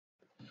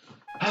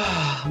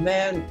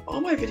Man, all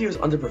my videos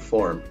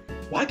underperform.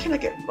 Why can't I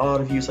get a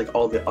lot of views like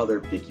all the other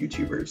big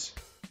YouTubers?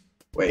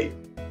 Wait,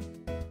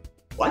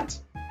 what?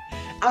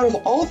 Out of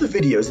all the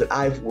videos that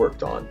I've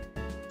worked on,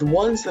 the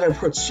ones that I've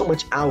put so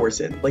much hours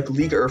in, like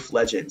League of Earth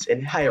Legends,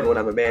 and hi everyone,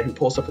 I'm a man who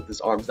pulls up with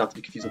his arms, not to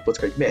be confused with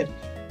Blitzcrank Mid,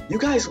 you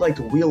guys liked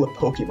Wheel of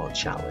Pokemon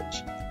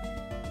Challenge.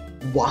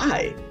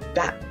 Why?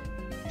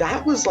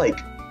 That was like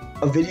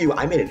a video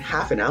I made in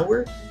half an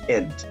hour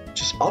and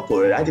just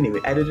uploaded. I didn't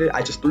even edit it.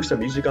 I just threw some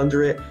music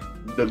under it.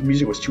 The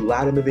music was too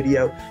loud in the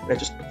video, and I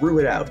just threw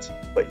it out.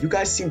 But you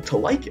guys seemed to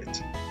like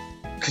it,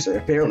 because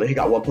apparently he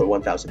got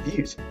 1.1 thousand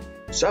views.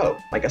 So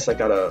I guess I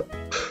gotta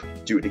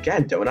do it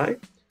again, don't I?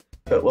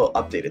 But we'll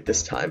update it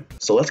this time.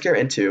 So let's get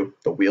into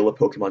the Wheel of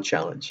Pokemon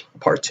Challenge,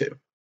 Part 2.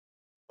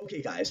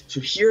 Okay guys, so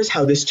here's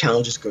how this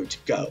challenge is going to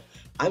go.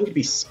 I'm going to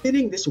be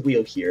spinning this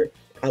wheel here.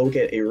 I will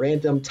get a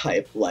random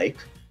type like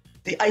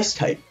the Ice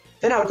type.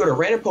 Then I would go to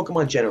Random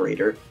Pokemon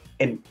Generator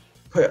and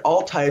put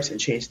all types and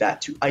change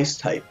that to Ice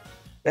type.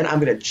 Then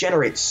I'm going to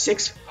generate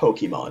 6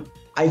 Pokemon.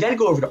 I then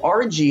go over to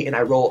RNG and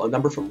I roll a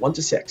number from 1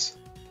 to 6.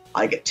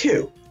 I get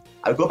 2.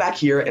 I would go back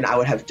here and I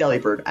would have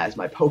Delibird as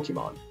my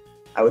Pokemon.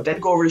 I would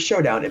then go over to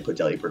Showdown and put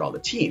Delibird on the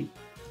team.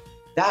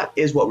 That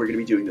is what we're going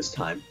to be doing this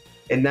time.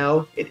 And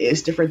now it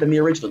is different than the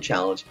original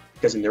challenge,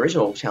 because in the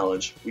original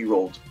challenge we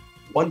rolled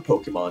 1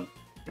 Pokemon.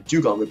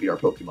 Dugong would be our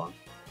Pokemon.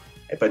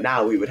 But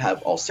now we would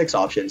have all 6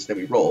 options, then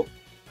we roll.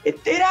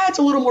 It adds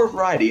a little more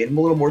variety and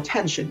a little more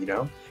tension, you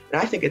know?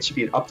 And I think it should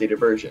be an updated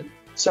version.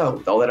 So,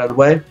 with all that out of the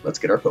way, let's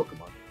get our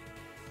Pokemon.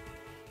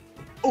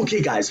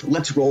 Okay guys,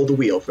 let's roll the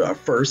wheel for our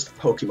first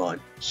Pokemon.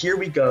 Here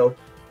we go.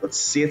 Let's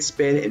see it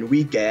spin, and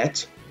we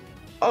get...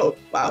 Oh,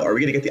 wow, are we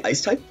gonna get the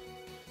Ice type?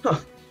 Huh,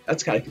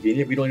 that's kind of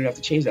convenient. We don't even have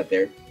to change that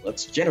there.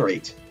 Let's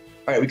generate.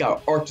 Alright, we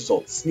got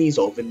Arctozolt,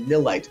 Sneasel,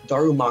 Vanillite,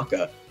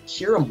 Darumaka,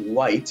 Kyurem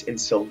White, and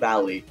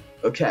Silvally.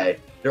 Okay,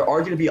 there are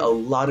going to be a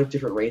lot of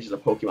different ranges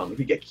of Pokemon.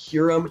 We get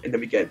Kyurem, and then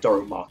we get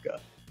Darumaka.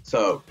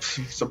 So,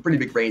 some pretty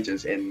big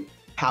ranges in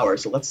power.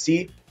 So let's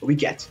see what we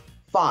get.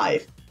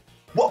 5.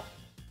 Whoa!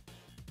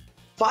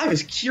 5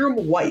 is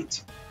Kyurem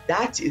White.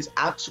 That is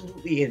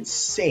absolutely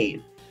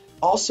insane.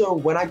 Also,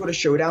 when I go to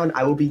Showdown,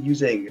 I will be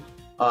using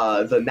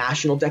the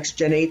National Dex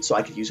Gen 8, so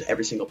I could use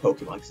every single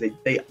Pokemon,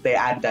 because they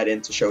added that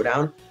into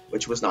Showdown,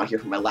 which was not here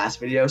from my last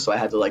video, so I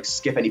had to like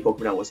skip any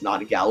Pokemon that was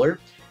not a Galar.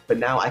 But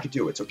now I could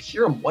do it. So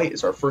Kyurem White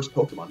is our first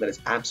Pokemon. That is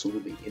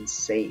absolutely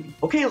insane.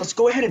 Okay, let's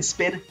go ahead and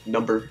spin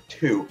number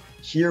 2.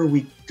 Here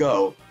we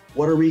go.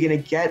 What are we gonna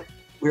get?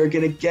 We're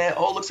gonna get,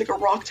 oh, it looks like a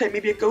rock type,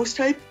 maybe a ghost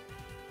type?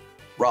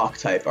 Rock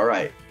type, all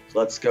right. So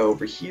let's go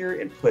over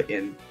here and put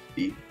in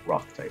the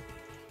rock type.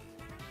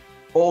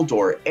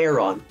 Boldor,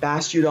 Aeron,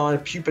 Bastiodon,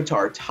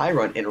 Pupitar,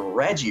 Tyron, and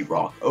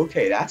Regirock.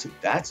 Okay,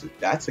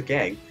 that's a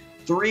gang.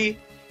 3,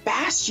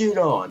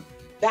 Bastiodon.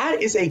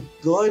 That is a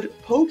good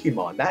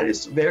Pokemon. That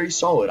is very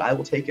solid. I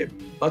will take it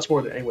much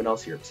more than anyone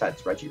else here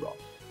besides Regirock.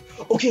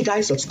 Okay,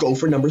 guys, let's go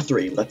for number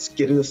 3. Let's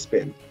get it a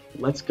spin.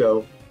 Let's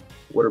go.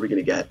 What are we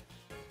gonna get?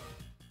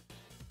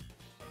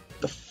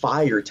 The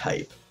Fire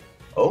type.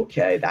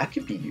 Okay, that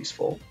could be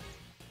useful.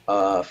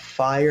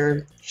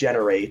 Fire,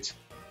 generate.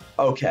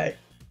 Okay.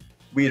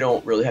 We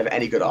don't really have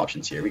any good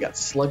options here. We got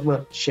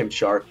Slugma,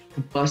 Chimchar,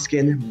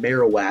 Combuskin,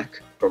 Marowak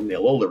from the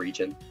Alola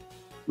region,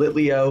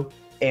 Litleo,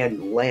 and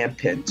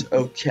Lampent.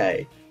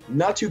 Okay,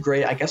 not too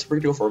great. I guess we're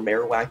gonna go for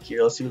Marowak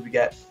here. Let's see what we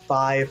get.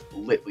 5,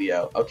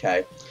 Litleo.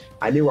 Okay,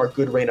 I knew our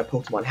good reign of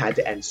Pokemon had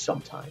to end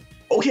sometime.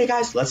 Okay,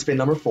 guys, let's spin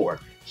number 4.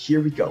 Here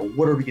we go.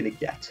 What are we gonna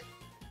get?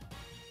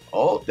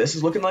 Oh, this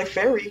is looking like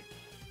Fairy.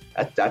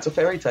 That's a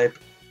Fairy type.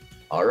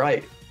 All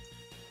right,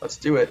 let's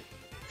do it.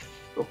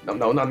 Oh,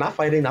 no, not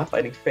fighting,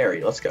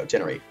 Fairy. Let's go,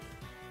 generate.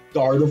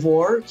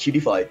 Gardevoir,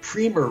 Cutiefly,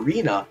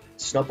 Primarina,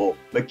 Snubbull,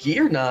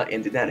 Magearna,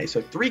 and Dedenne.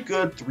 So 3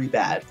 good, 3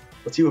 bad.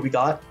 Let's see what we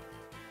got.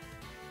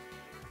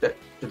 Did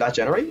that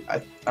generate?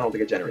 I don't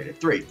think it generated.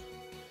 3.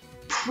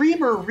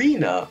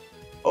 Primarina.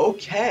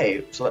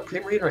 Okay, so that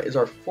Primarina is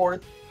our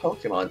 4th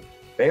Pokemon.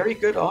 Very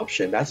good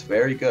option. That's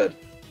very good.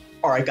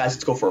 Alright, guys,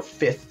 let's go for a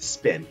 5th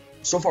spin.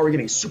 So far, we're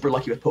getting super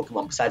lucky with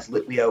Pokemon besides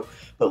Litleo,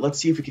 but let's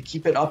see if we can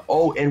keep it up.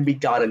 Oh, and we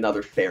got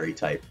another Fairy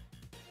type.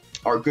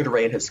 Our good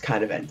reign has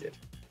kind of ended.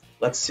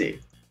 Let's see.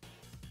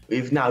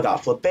 We've now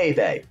got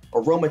Flabébé,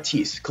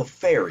 Aromatisse,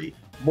 Clefairy,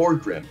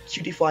 Morgrem,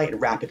 Cutiefly, and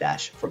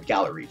Rapidash from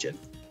Galar region.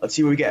 Let's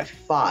see what we get.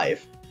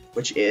 5,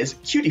 which is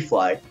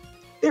Cutiefly.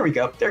 There we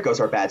go. There goes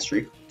our bad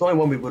streak. The only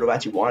one we would have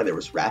actually wanted there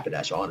was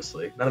Rapidash,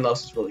 honestly. None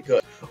else is really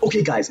good.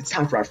 Okay, guys, it's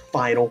time for our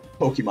final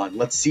Pokemon.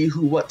 Let's see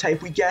what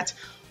type we get.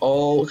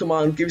 Oh, come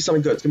on, give me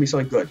something good. It's gonna be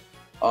something good.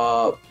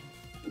 Bug?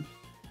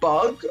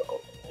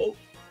 Oh,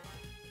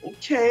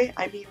 okay,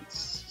 I mean,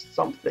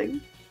 something.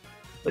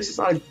 At least it's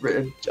not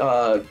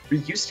a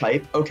reuse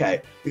type.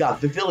 Okay, we got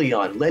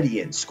Vivillon,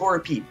 Ledian,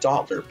 Scorpy,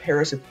 Doppler,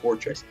 Paris, and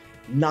Fortress.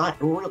 Not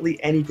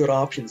really any good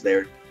options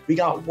there. We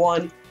got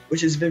one,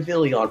 which is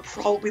Vivillon,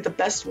 probably the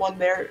best one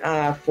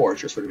there.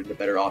 Fortress would have been the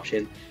better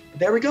option. But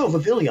there we go,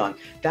 Vivillon.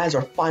 That is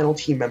our final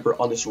team member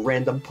on this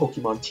random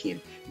Pokemon team.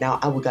 Now,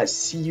 I will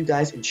see you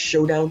guys in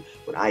Showdown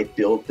when I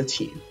build the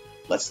team.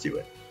 let's do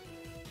it.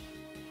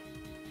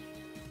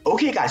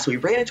 Okay guys, so we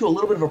ran into a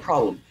little bit of a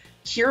problem.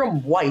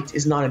 Kyurem White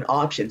is not an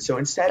option, so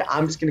instead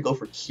I'm just going to go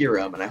for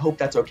Kyurem, and I hope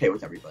that's okay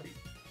with everybody.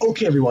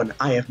 Okay everyone,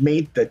 I have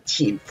made the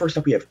team. First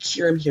up we have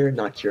Kyurem here,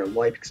 not Kyurem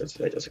White, because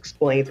as I just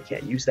explained, I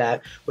can't use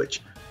that,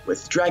 which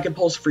with Dragon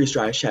Pulse, Freeze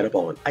Dry, Shadow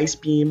Ball, and Ice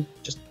Beam,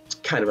 just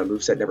kind of a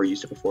moveset, never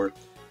used it before.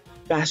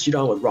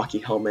 Bastiodon with Rocky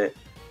Helmet,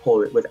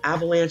 hold it with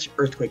Avalanche,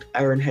 Earthquake,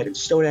 Iron Head, and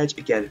Stone Edge.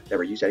 Again,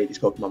 never used any of these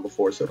Pokemon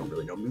before, so I don't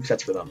really know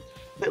movesets for them.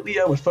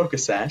 Litleo with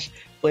Focus Sash,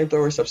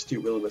 Flamethrower,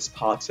 Substitute, Will-O-Wisp,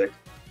 Toxic.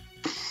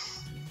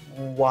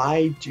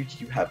 Why do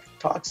you have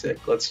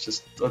Toxic?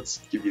 Let's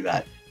give you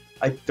that.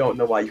 I don't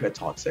know why you had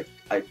Toxic.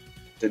 I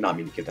did not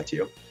mean to give that to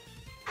you.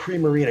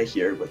 Primarina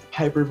here with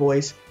Hyper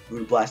Voice,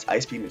 Moon Blast,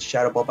 Ice Beam, and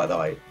Shadow Ball, by the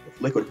way,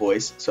 with Liquid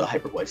Voice, so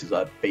Hyper Voice is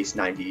a base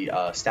 90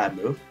 stab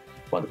move.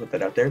 Wanted to put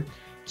that out there.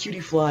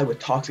 Cutie Fly with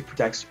Toxic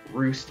Protects,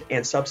 Roost,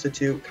 and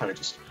Substitute, kind of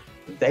just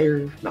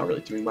there, not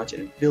really doing much.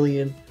 And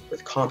Villian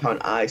with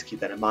Compound Eyes, keep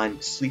that in mind,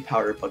 with Sleep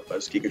Powder, Bug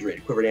Buzz, Giga Drain,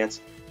 and Quiver Dance.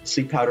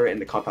 Sleep Powder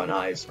and the Compound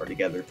Eyes are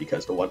together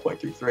because the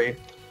 1.33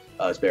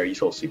 is very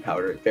useful. Sleep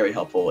Powder, very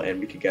helpful, and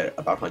we could get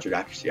about 100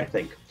 accuracy, I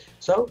think.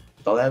 So,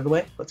 with all that out of the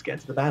way, let's get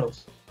into the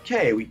battles.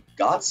 Okay, we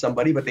got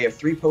somebody, but they have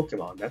 3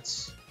 Pokemon.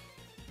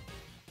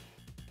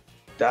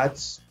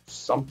 That's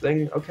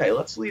something. Okay,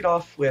 let's lead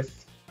off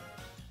with,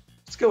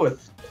 let's go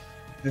with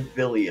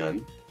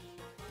Villian.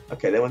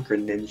 Okay, they went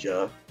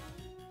Greninja.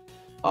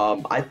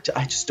 I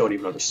just don't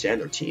even understand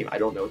their team. I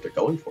don't know what they're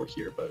going for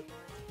here, but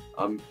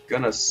I'm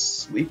gonna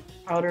Sleep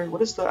Powder.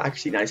 What is the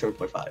accuracy?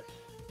 97.5.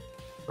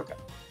 Okay.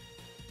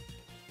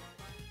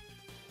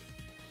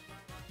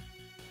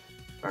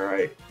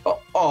 Alright.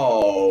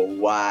 Oh,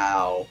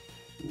 wow.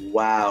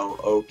 Wow,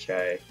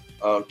 okay.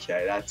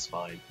 Okay, that's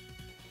fine.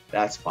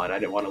 That's fine. I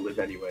didn't want to live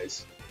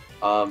anyways.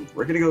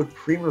 We're gonna go with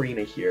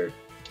Primarina here.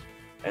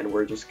 And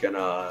we're just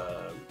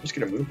gonna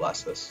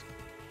Moonblast this.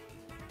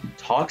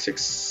 Toxic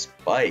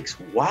Spikes.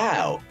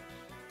 Wow.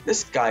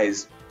 This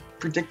guy's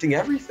predicting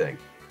everything.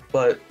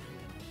 But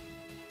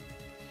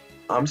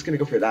I'm just gonna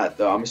go for that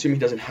though. I'm assuming he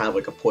doesn't have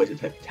like a poison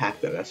type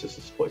attack though. That's just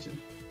his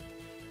poison.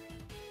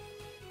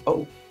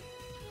 Oh.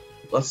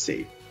 Let's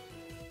see.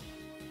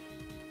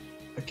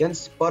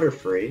 Against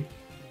Butterfree,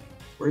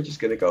 we're just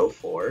gonna go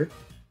for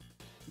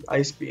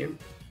Ice Beam.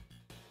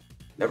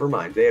 Never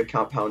mind. They have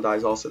Compound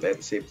Eyes also. They have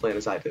the same plan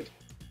as I did.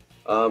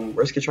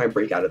 We're just gonna try and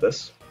break out of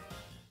this.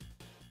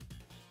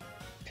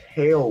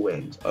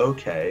 Tailwind.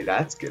 Okay,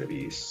 that's gonna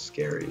be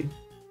scary.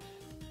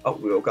 Oh,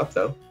 we woke up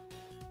though.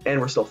 And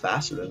we're still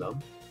faster than them.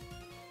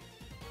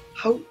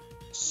 How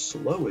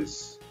slow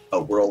is...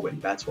 Oh,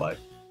 Whirlwind, that's why.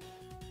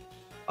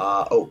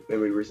 Oh, and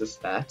we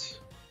resist that.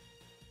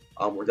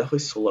 We're definitely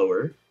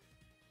slower.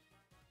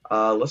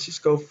 Let's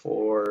just go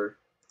for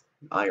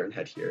Iron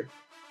Head here.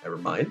 Never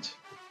mind.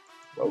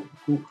 Well,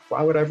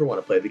 why would I ever want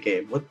to play the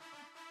game?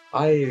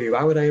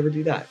 Why would I ever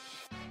do that?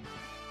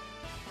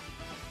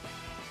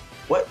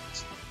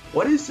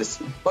 What is this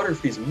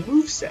Butterfree's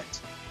moveset?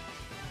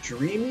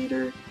 Dream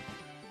Eater?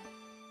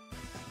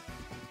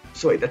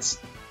 So wait, that's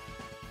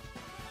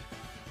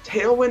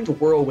Tailwind,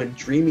 Whirlwind,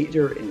 Dream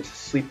Eater, and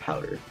Sleep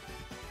Powder.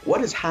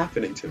 What is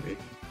happening to me?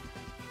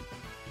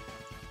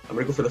 I'm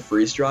gonna go for the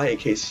Freeze Dry in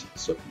case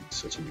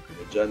switching to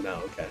Greninja. No,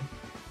 okay.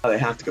 They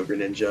have to go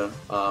Greninja.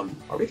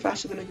 Are we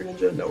faster than a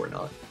Greninja? No, we're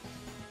not.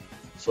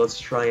 So let's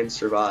try and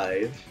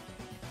survive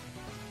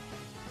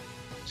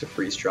to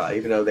Freeze Dry,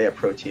 even though they have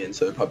Protein,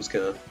 so they're probably just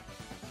gonna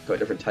go a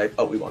different type.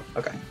 Oh, we won.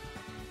 Okay.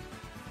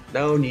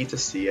 No need to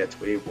see it.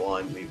 We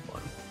won. We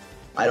won.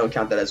 I don't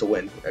count that as a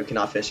win. I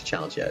cannot finish the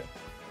challenge yet.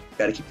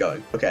 Gotta keep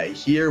going. Okay,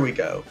 here we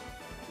go.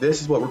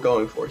 This is what we're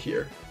going for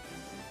here.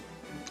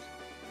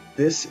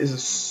 This is a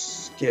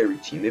scary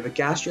team. They have a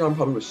Gastrodon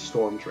probably with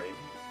Storm Drain.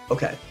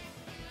 Okay.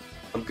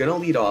 I'm gonna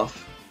lead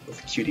off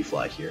with Cutie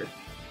Fly here.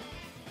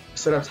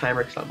 Set up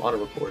timer because I'm on a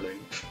recording.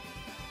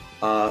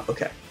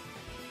 Okay.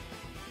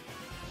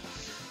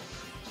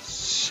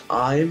 So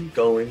I'm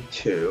going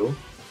to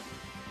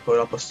put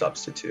up a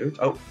substitute.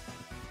 Oh.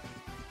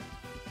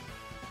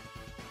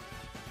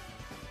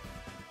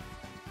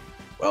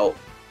 Well,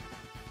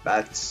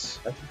 that's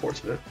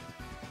unfortunate.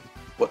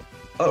 What?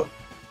 Oh.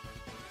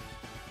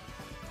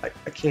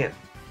 I can't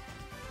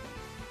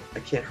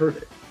hurt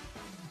it.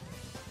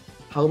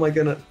 How am I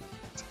gonna...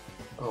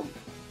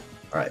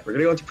 Alright, we're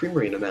gonna go into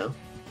Primarina now.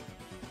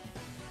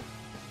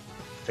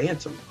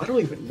 Phantom. I don't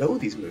even know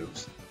these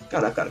moves.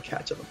 God, I've got to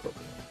catch up on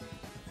Pokemon.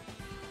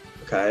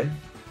 Okay.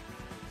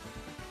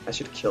 I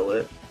should kill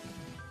it.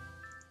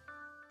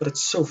 But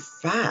it's so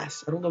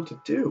fast. I don't know what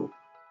to do.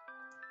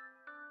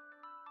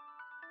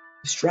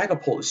 This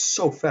Dragapult is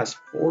so fast.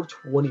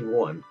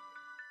 421.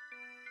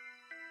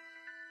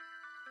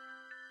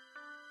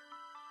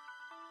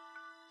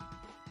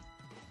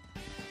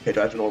 Okay, do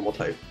I have a normal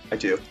type? I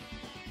do.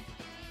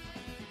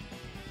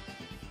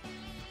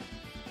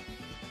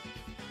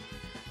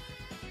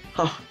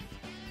 Huh.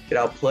 Get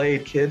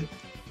outplayed, kid.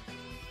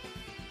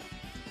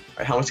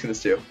 Alright, how much can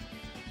this do?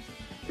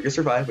 We can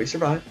survive. We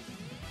survive.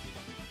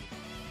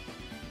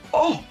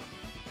 Oh!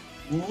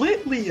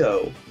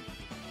 Litleo!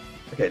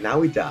 Okay, now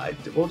we died.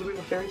 Well, do we have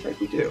a fairy type?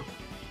 We do.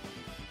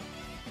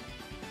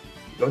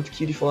 Go into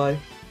Cutie Fly.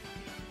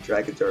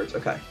 Dragon Darts.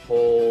 Okay.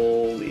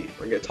 Holy.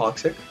 We're gonna get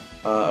Toxic.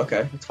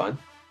 Okay, that's fine.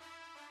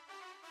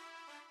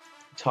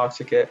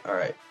 Toxic it.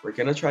 Alright. We're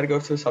gonna try to go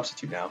to a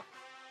substitute now.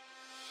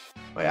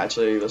 Wait,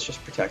 actually, let's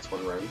just protect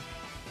one room.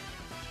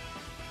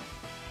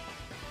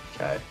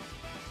 Okay.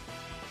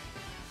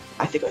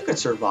 I think I could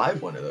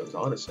survive one of those,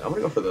 honestly. I'm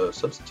gonna go for the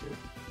substitute.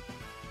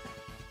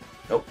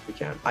 Nope, we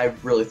can't. I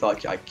really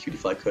thought Cutie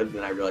Fly could, and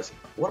then I realized,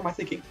 what am I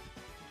thinking?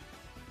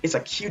 It's a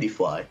Cutie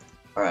Fly.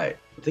 Alright,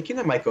 I'm thinking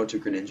I might go into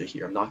Greninja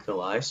here, I'm not gonna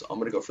lie, so I'm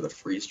gonna go for the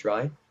Freeze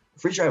Dry.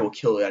 Freeze Dry will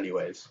kill it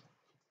anyways.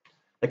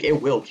 Like,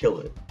 it will kill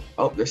it.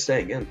 Oh, they're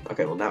staying in.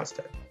 Okay, well now it's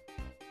dead.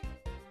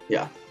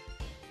 Yeah.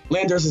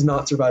 Landorus is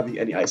not surviving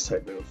any Ice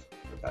type move.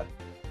 Okay.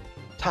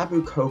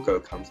 Tapu Koko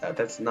comes out,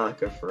 that's not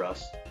good for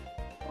us.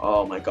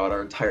 Oh my god,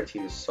 our entire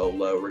team is so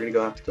low. We're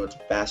gonna have to go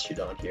to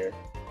Bastiodon here.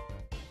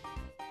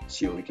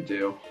 See what we can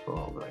do.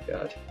 Oh my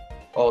god.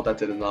 Oh, that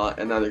did not.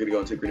 And now they're gonna go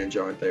into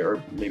Greninja, aren't they?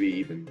 Or maybe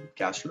even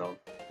Gastrodon.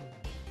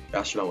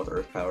 Gastrodon with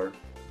Earth Power.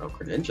 Oh,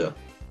 Greninja.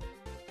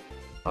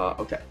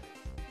 Okay.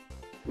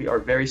 We are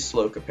very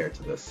slow compared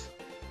to this.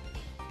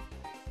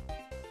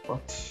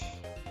 What?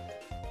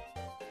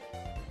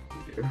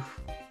 We do.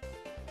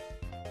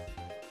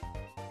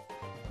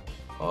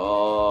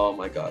 Oh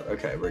my god.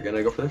 Okay, we're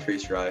gonna go for the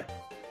Freeze Dry.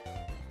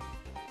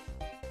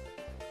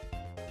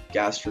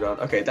 Gastrodon.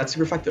 Okay, that's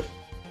super effective.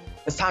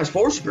 That's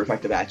 ×4 super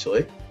effective,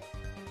 actually.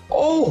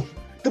 Oh,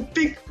 the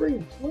big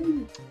green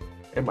flame.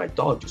 And my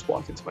dog just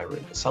walked into my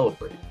room to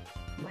celebrate.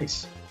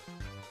 Nice.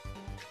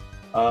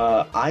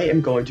 I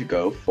am going to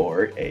go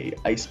for a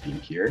Ice Beam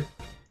here.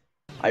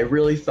 I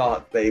really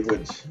thought they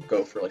would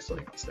go for like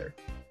something else there.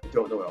 I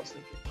don't know what I was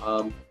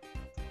thinking.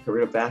 Get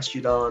rid of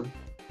Bastiodon.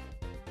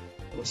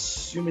 I'm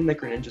assuming that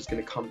Greninja's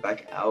gonna come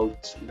back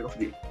out. I'm gonna go for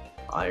the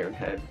Iron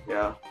Head.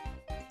 Yeah.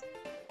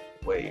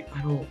 Wait,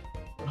 I don't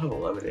have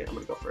Levitate. I'm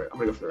gonna go for it. I'm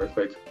gonna go for the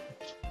Earthquake.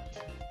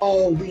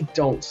 Oh, we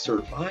don't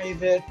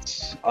survive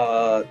it.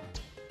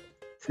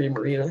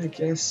 Pre-Marina, I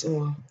guess.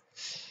 We're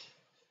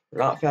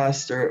not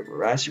faster.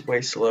 We're actually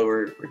way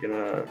slower. We're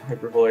gonna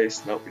Hyper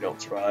Voice. Nope, we don't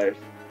survive.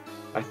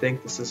 I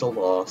think this is a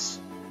loss.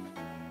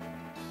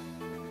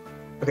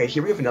 Okay,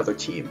 here we have another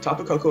team.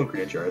 Tapu Koko and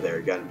Greninja are there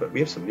again, but we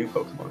have some new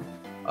Pokemon.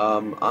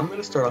 I'm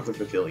gonna start off with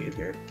Pavilion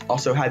here.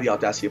 Also had the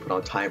audacity to put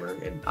on timer,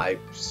 and I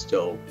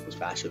still was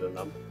faster than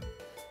them.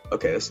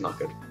 Okay, this is not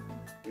good.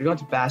 We're going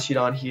to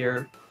Bastiodon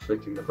here.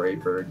 Freaking the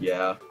Brave Bird,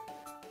 yeah.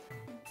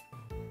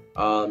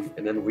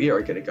 And then we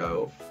are gonna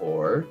go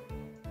for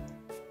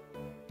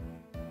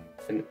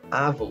an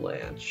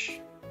Avalanche.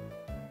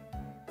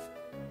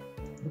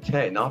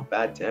 Okay, not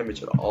bad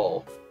damage at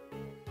all.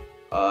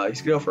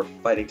 He's gonna go for a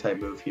fighting type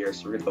move here,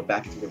 so we're gonna go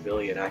back into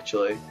Pavilion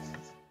actually.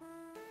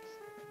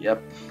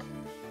 Yep.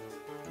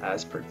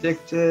 As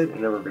predicted,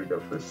 and then we're gonna go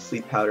for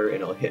Sleep Powder,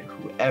 and it'll hit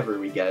whoever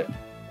we get.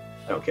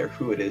 I don't care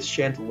who it is.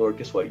 Chandelure,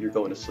 guess what? You're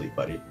going to sleep,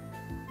 buddy.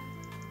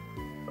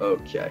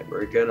 Okay,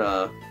 we're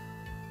gonna.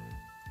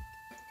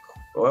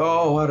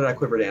 Oh, why did I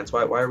Quiver Dance?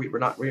 Why are we?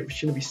 We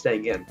shouldn't be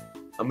staying in.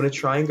 I'm gonna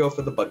try and go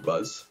for the Bug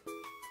Buzz.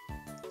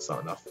 It's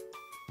not enough.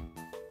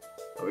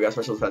 Oh, we got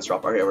Special Defense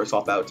drop. Alright, we're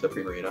swap out to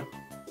Pre-Marina.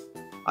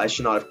 I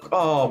should not have.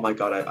 Oh my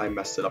god, I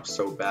messed it up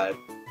so bad.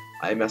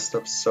 I messed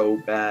up so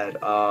bad.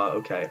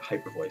 Okay,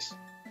 Hyper Voice.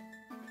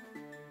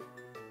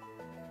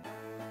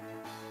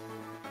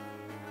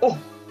 Oh,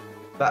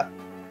 that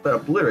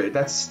obliterated.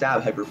 That's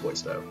Stab Hyper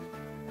Voice though,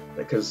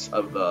 because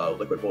of the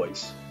Liquid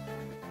Voice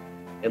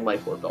and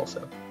Life Orb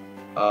also.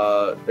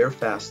 They're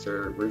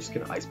faster. We're just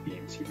gonna Ice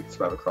Beam so we can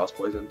survive a Cross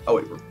Poison. Oh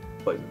wait, we're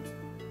poisoned.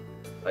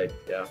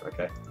 Yeah,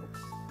 okay.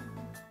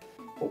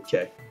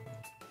 Okay.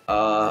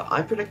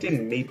 I'm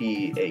predicting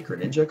maybe a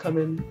Greninja come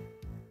in.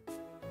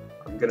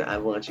 I'm gonna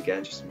Avalanche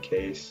again just in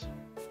case.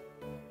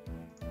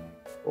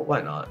 Well,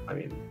 why not? I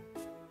mean,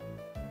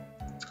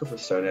 let's go for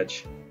Stone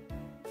Edge.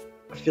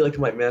 I feel like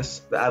I might miss.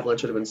 The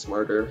Avalanche would have been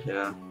smarter,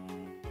 yeah.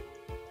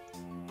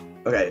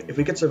 Okay, if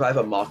we could survive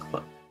a Mach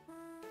Punch.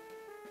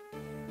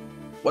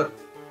 What?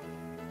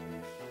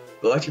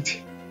 The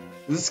electric.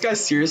 Does this guy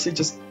seriously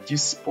just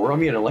use Spore on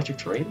me in electric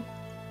terrain?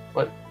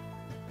 What?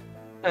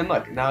 And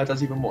look, now it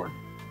does even more.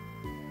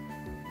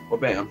 Well,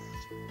 bam.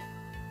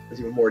 It does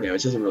even more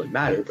damage. It doesn't really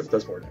matter, but it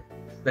does more damage.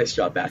 Nice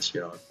job,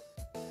 Bastiodon.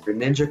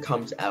 Greninja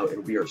comes out,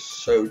 and we are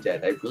so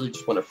dead. I really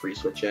just want to free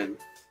switch in.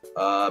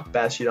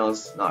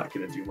 Bastiodon's not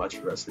going to do much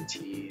for the rest of the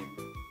team.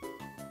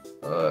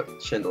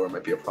 Chandelure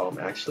might be a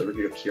problem, actually. We're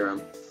going to cure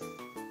him.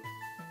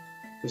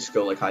 Just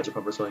go like Hydro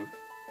Pump or something.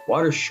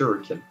 Water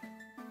Shuriken.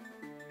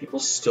 People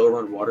still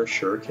run Water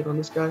Shuriken on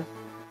this guy?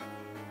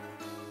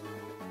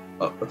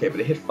 Oh, okay, but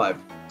it hit 5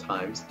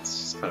 times. It's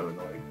just kind of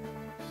annoying.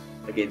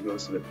 I gained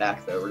most of it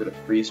back, though. We're going to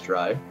Freeze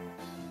Dry.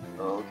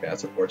 Oh, okay,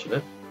 that's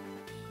unfortunate.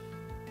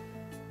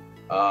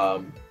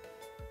 Alright,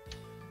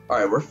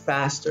 we're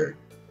faster.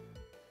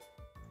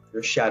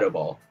 Your Shadow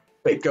Ball.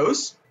 Wait,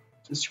 Ghost?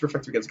 It's super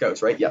effective against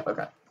Ghost, right? Yep,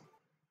 okay.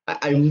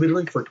 I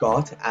literally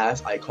forgot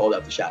as I called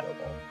out the Shadow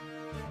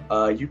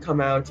You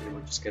come out, and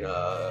we're just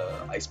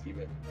gonna Ice Beam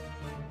it.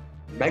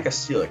 Mega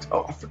Steelix.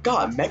 Oh, I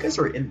forgot. Megas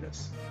are in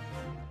this.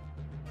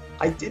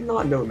 I did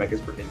not know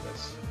Megas were in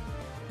this.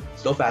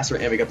 Still faster,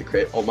 and we got the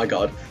crit. Oh my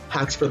god.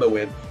 Hacks for the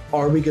win.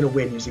 Are we gonna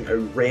win using a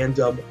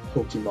random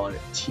Pokemon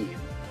team?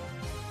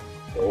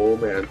 Oh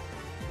man.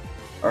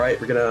 Alright,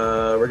 we're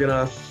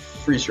gonna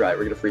freeze dry.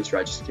 We're gonna freeze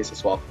dry just in case I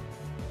swap.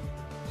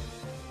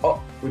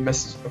 Oh, we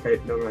missed. Okay,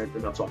 no,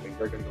 they're not swapping.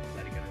 They're gonna go for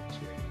that again.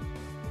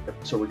 Yep,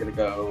 so we're gonna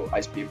go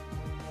Ice Beam.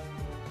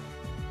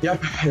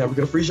 Yep, and we're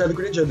gonna freeze dry the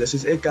Greninja. This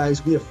is it,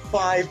 guys. We have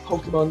 5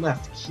 Pokemon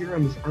left.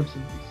 Kyurem is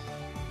absolutely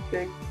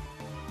thing.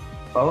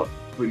 Oh,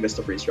 we missed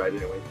a freeze dry,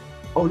 didn't we?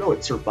 Oh no,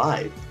 it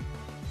survived.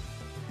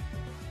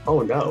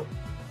 Oh no.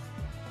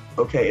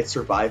 Okay, it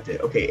survived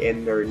it. Okay,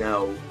 and they're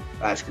now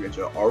Ash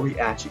Greninja. Are we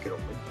actually gonna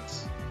win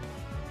this?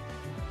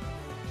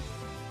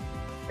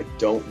 I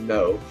don't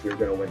know if we're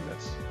gonna win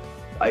this.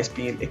 Ice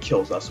Beam, it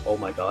kills us. Oh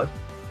my god.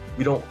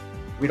 We don't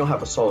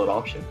have a solid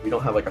option. We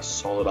don't have like a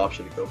solid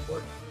option to go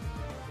for.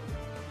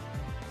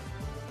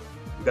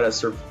 We gotta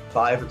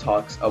survive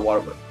a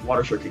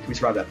water circuit. Can we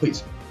survive that,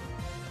 please?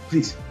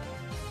 Please.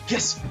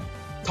 Yes!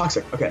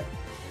 Toxic, okay.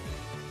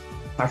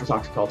 Time for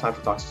Toxicol, time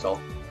for Toxicol.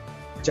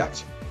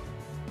 Protect.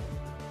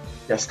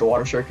 Yes, the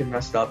water circuit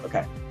messed up,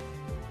 okay.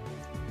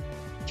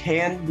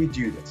 Can we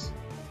do this?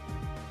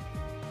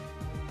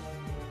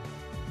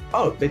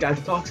 Oh, they died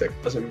to Toxic,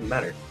 doesn't even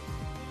matter.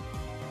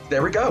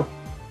 There we go.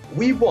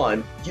 We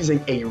won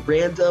using a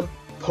random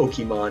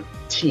Pokemon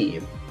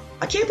team.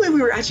 I can't believe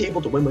we were actually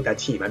able to win with that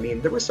team. I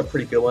mean, there were some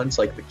pretty good ones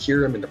like the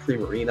Kyurem and the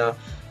Primarina,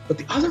 but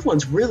the other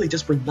ones really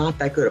just were not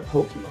that good at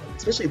Pokemon,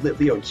 especially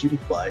Leo and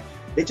Cutiefly.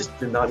 They just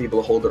did not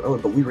able to hold their own,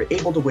 but we were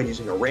able to win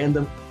using a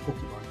random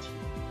Pokemon team.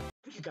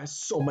 Thank you guys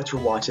so much for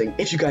watching.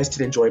 If you guys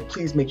did enjoy,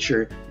 please make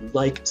sure you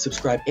like,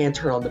 subscribe, and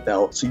turn on the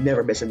bell so you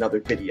never miss another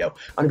video.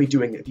 I'm gonna be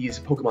doing these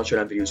Pokemon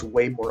Showdown videos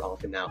way more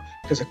often now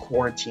because of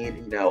quarantine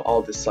and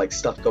all this like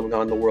stuff going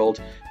on in the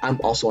world. I'm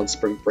also on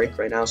spring break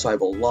right now, so I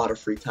have a lot of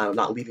free time. I'm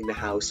not leaving the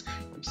house.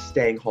 I'm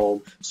staying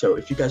home. So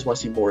if you guys want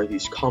to see more of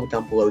these, comment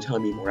down below,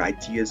 telling me more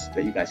ideas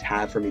that you guys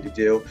have for me to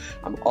do.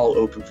 I'm all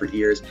open for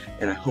ears,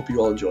 and I hope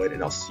you all enjoyed,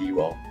 and I'll see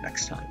you all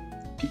next time.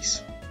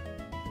 Peace.